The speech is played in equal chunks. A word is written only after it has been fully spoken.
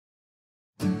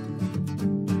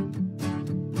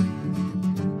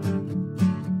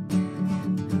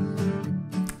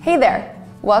Hey there!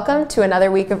 Welcome to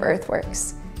another week of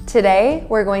Earthworks. Today,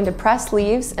 we're going to press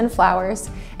leaves and flowers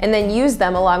and then use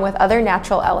them along with other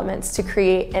natural elements to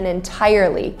create an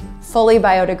entirely fully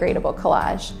biodegradable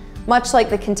collage, much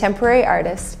like the contemporary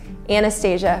artist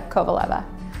Anastasia Kovaleva.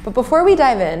 But before we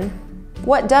dive in,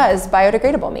 what does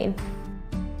biodegradable mean?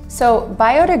 So,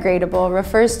 biodegradable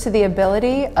refers to the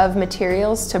ability of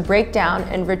materials to break down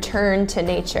and return to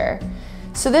nature.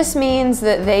 So this means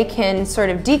that they can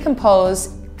sort of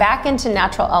decompose back into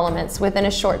natural elements within a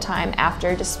short time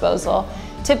after disposal,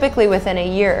 typically within a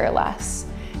year or less.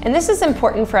 And this is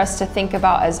important for us to think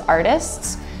about as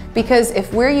artists, because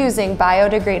if we're using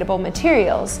biodegradable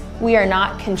materials, we are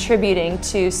not contributing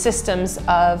to systems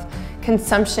of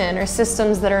consumption or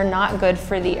systems that are not good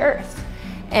for the earth.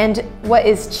 And what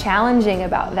is challenging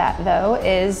about that, though,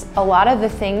 is a lot of the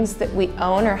things that we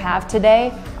own or have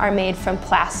today are made from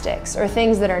plastics or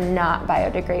things that are not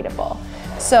biodegradable.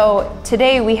 So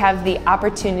today we have the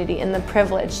opportunity and the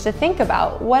privilege to think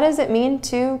about what does it mean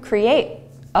to create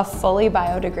a fully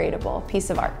biodegradable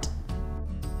piece of art.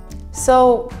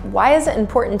 So why is it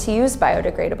important to use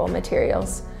biodegradable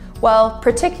materials? Well,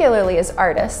 particularly as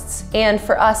artists, and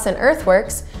for us in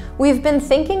Earthworks, we've been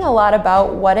thinking a lot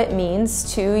about what it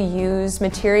means to use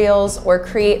materials or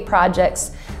create projects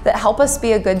that help us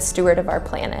be a good steward of our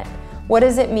planet. What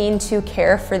does it mean to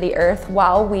care for the earth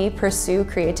while we pursue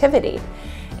creativity?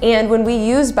 And when we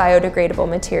use biodegradable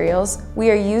materials,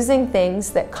 we are using things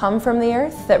that come from the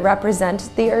earth, that represent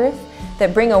the earth,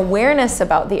 that bring awareness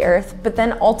about the earth, but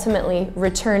then ultimately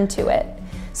return to it.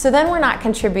 So then we're not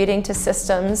contributing to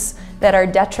systems that are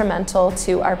detrimental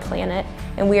to our planet,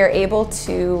 and we are able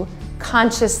to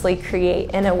consciously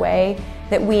create in a way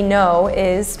that we know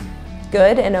is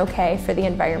good and okay for the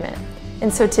environment.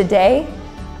 And so today,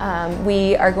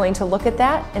 we are going to look at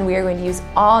that, and we are going to use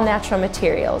all natural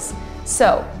materials.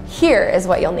 So here is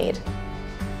what you'll need.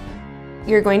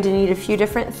 You're going to need a few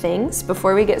different things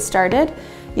before we get started.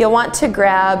 You'll want to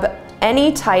grab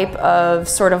any type of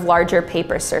sort of larger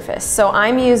paper surface. So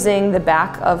I'm using the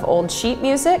back of old sheet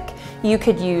music. You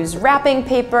could use wrapping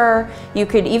paper, you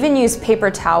could even use paper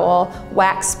towel,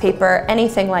 wax paper,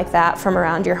 anything like that from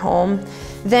around your home.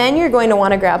 Then you're going to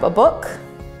want to grab a book.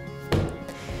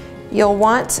 You'll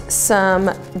want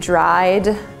some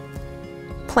dried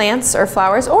plants or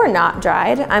flowers, or not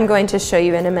dried. I'm going to show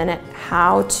you in a minute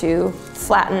how to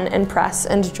flatten and press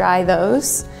and dry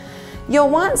those. You'll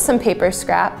want some paper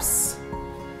scraps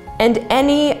and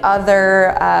any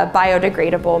other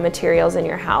biodegradable materials in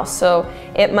your house. So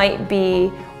it might be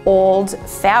old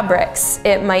fabrics,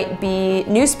 it might be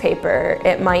newspaper,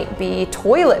 it might be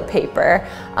toilet paper,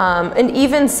 and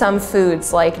even some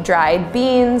foods like dried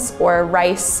beans or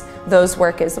rice. Those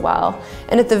work as well.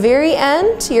 And at the very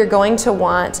end, you're going to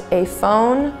want a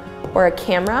phone or a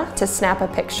camera to snap a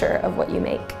picture of what you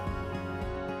make.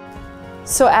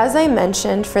 So as I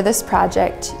mentioned, for this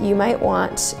project, you might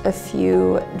want a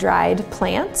few dried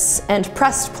plants and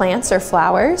pressed plants or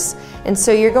flowers. And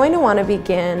so you're going to want to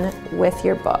begin with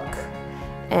your book.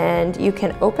 And you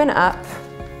can open up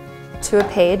to a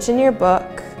page in your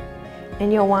book,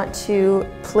 and you'll want to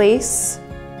place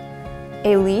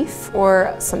a leaf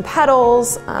or some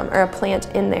petals or a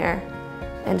plant in there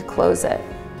and close it.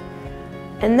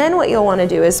 And then what you'll want to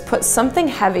do is put something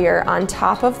heavier on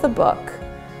top of the book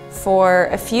for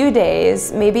a few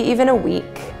days, maybe even a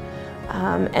week,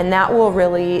 and that will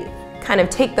really kind of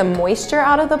take the moisture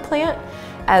out of the plant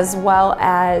as well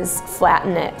as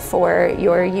flatten it for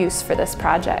your use for this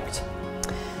project.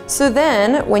 So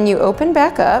then when you open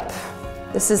back up,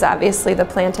 this is obviously the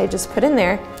plant I just put in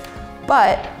there,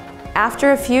 but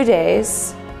after a few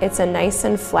days, it's a nice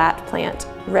and flat plant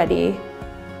ready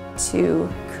to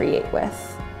create with.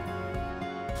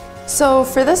 So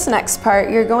for this next part,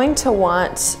 you're going to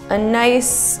want a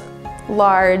nice,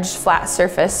 large, flat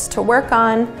surface to work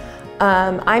on.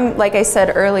 I'm, like I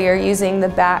said earlier, using the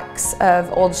backs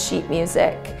of old sheet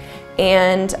music,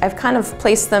 and I've kind of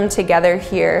placed them together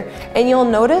here. And you'll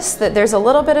notice that there's a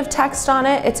little bit of text on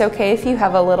it. It's okay if you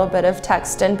have a little bit of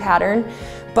text and pattern,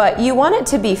 but you want it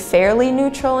to be fairly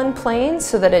neutral and plain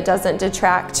so that it doesn't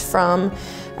detract from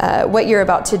what you're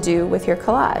about to do with your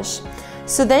collage.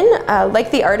 So then,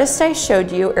 like the artist I showed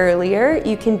you earlier,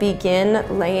 you can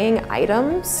begin laying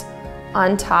items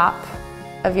on top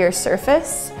of your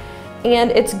surface.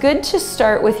 And it's good to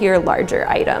start with your larger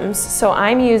items. So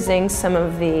I'm using some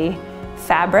of the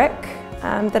fabric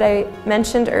that I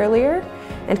mentioned earlier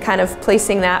and kind of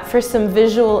placing that for some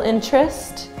visual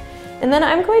interest. And then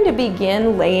I'm going to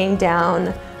begin laying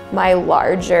down my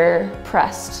larger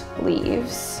pressed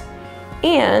leaves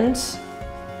and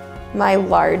my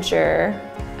larger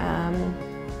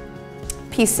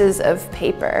pieces of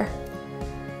paper.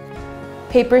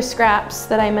 Paper scraps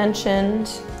that I mentioned.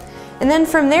 And then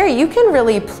from there, you can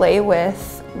really play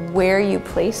with where you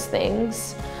place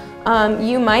things.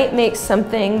 You might make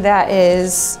something that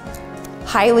is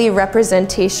highly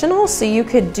representational, so you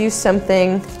could do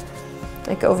something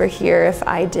like over here if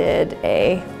I did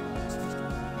a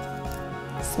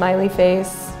smiley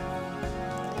face.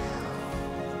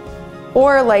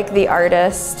 Or like the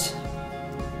artist,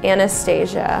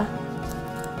 Anastasia,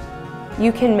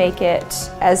 you can make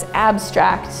it as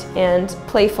abstract and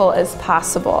playful as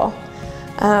possible.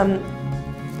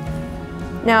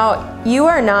 Now, you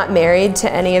are not married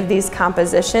to any of these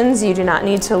compositions. You do not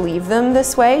need to leave them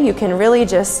this way. You can really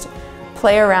just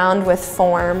play around with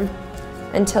form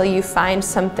until you find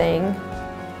something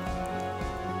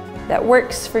that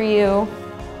works for you.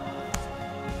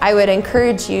 I would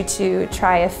encourage you to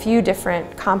try a few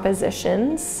different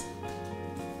compositions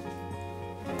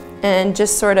and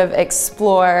just sort of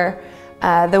explore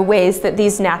the ways that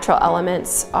these natural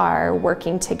elements are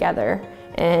working together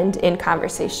and in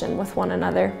conversation with one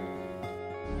another.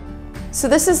 So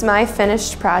this is my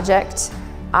finished project.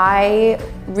 I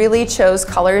really chose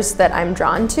colors that I'm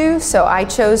drawn to, so I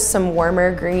chose some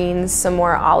warmer greens, some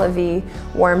more olivey,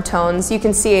 warm tones. You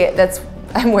can see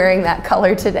I'm wearing that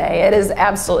color today. It is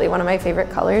absolutely one of my favorite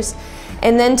colors.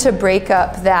 And then to break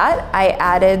up that, I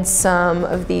added some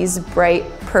of these bright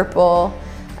purple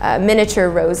miniature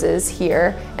roses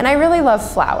here. And I really love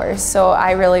flowers, so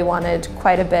I really wanted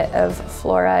quite a bit of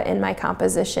flora in my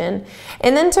composition.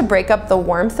 And then to break up the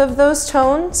warmth of those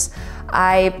tones,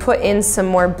 I put in some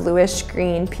more bluish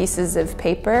green pieces of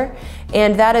paper,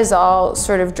 and that is all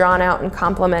sort of drawn out and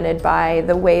complemented by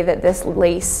the way that this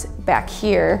lace back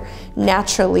here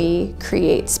naturally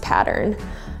creates pattern.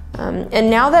 And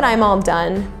now that I'm all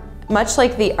done, much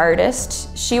like the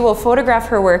artist, she will photograph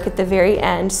her work at the very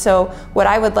end. So what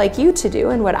I would like you to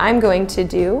do, and what I'm going to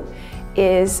do,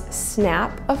 is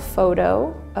snap a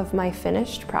photo of my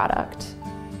finished product.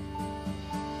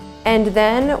 And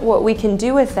then what we can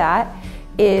do with that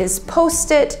is post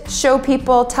it, show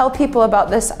people, tell people about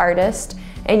this artist,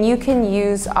 and you can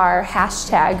use our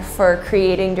hashtag for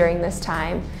creating during this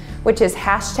time, which is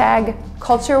hashtag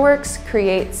Cultureworks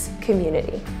creates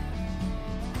community.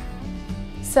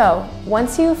 So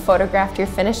once you've photographed your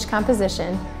finished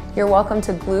composition, you're welcome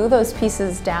to glue those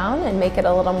pieces down and make it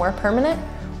a little more permanent,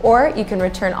 or you can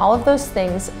return all of those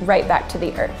things right back to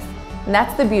the earth. And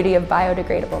that's the beauty of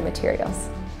biodegradable materials.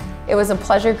 It was a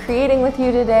pleasure creating with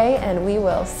you today, and we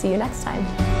will see you next time.